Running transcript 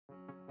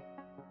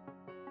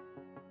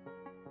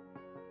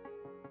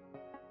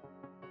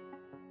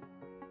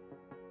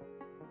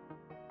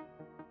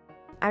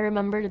I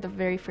remember the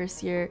very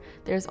first year,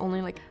 there's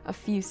only like a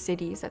few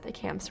cities that the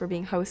camps were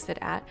being hosted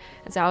at.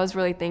 And so I was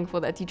really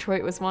thankful that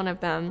Detroit was one of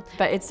them.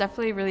 But it's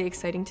definitely really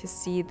exciting to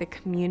see the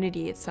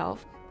community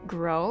itself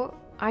grow.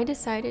 I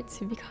decided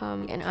to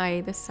become an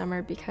IA this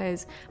summer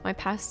because my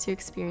past 2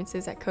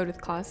 experiences at Code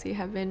with Classie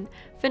have been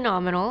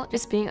phenomenal.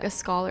 Just being a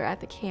scholar at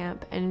the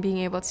camp and being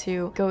able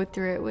to go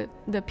through it with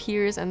the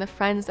peers and the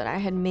friends that I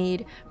had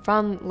made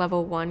from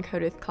level 1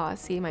 Code with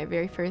Classie my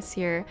very first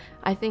year.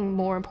 I think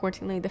more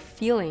importantly, the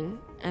feeling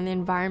and the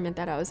environment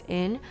that I was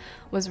in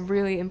was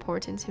really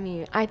important to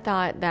me. I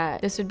thought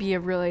that this would be a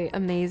really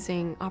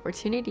amazing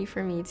opportunity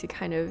for me to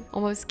kind of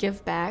almost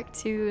give back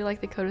to like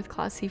the Code with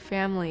Classie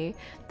family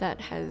that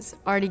has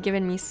already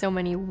given me so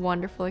many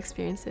wonderful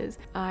experiences.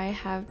 I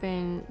have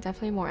been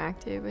definitely more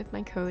active with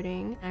my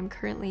coding. I'm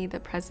currently the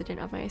president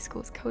of my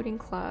school's coding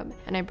club,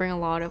 and I bring a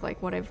lot of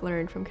like what I've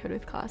learned from Code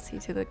with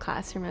Classie to the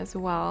classroom as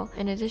well.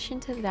 In addition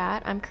to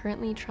that, I'm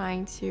currently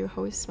trying to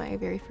host my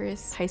very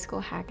first high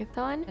school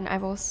hackathon, and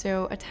I've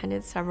also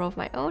attended several of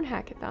my own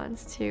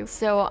hackathons too.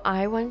 So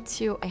I went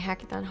to a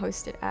hackathon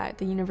hosted at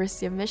the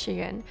University of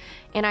Michigan,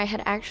 and I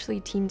had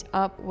actually teamed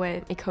up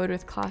with a Code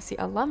with Classie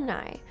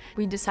alumni.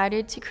 We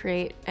decided to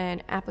create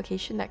an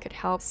application that could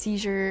help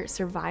seizure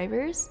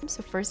survivors.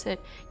 So first it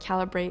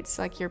calibrates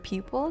like your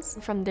pupils.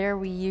 From there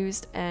we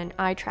used an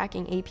eye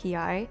tracking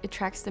API. It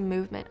tracks the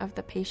movement of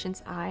the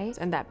patient's eyes,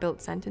 and that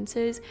built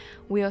sentences.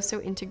 We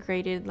also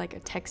integrated like a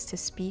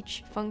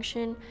text-to-speech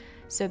function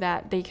so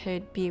that they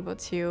could be able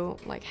to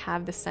like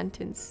have the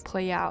sentence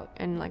play out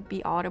and like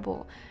be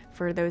audible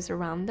for those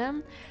around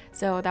them.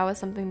 So that was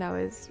something that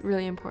was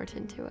really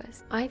important to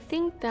us. I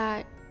think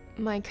that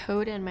my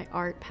code and my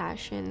art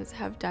passions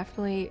have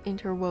definitely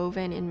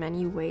interwoven in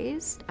many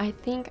ways. I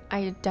think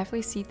I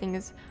definitely see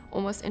things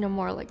almost in a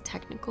more like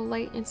technical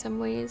light in some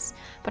ways,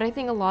 but I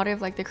think a lot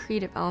of like the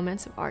creative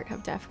elements of art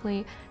have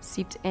definitely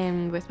seeped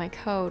in with my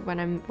code when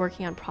I'm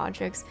working on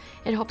projects.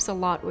 It helps a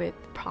lot with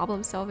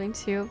problem solving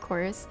too, of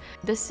course.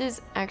 This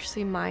is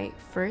actually my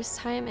first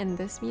time in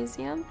this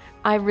museum.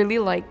 I really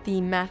like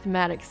the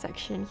mathematics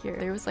section here.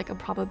 There was like a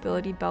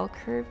probability bell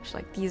curve,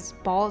 like these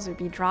balls would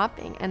be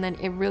dropping, and then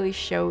it really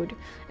showed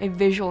a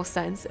visual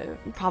sense of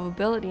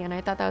probability, and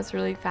I thought that was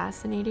really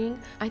fascinating.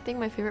 I think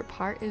my favorite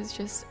part is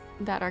just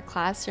that our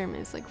classroom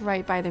is like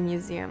right by the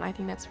museum. I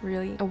think that's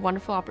really a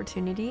wonderful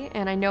opportunity,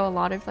 and I know a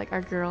lot of like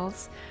our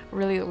girls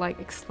really like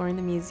exploring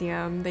the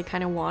museum. They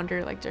kind of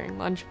wander like during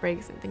lunch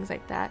breaks and things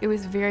like that. It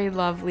was very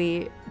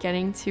lovely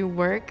getting to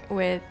work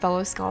with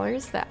fellow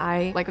scholars that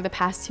I like the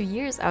past 2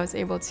 years I was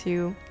able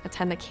to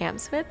attend the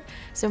camps with.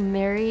 So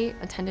Mary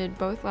attended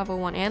both level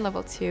 1 and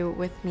level 2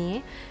 with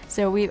me,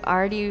 so we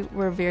already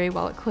were very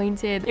well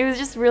acquainted. It was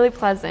just really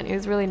pleasant. It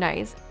was really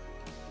nice.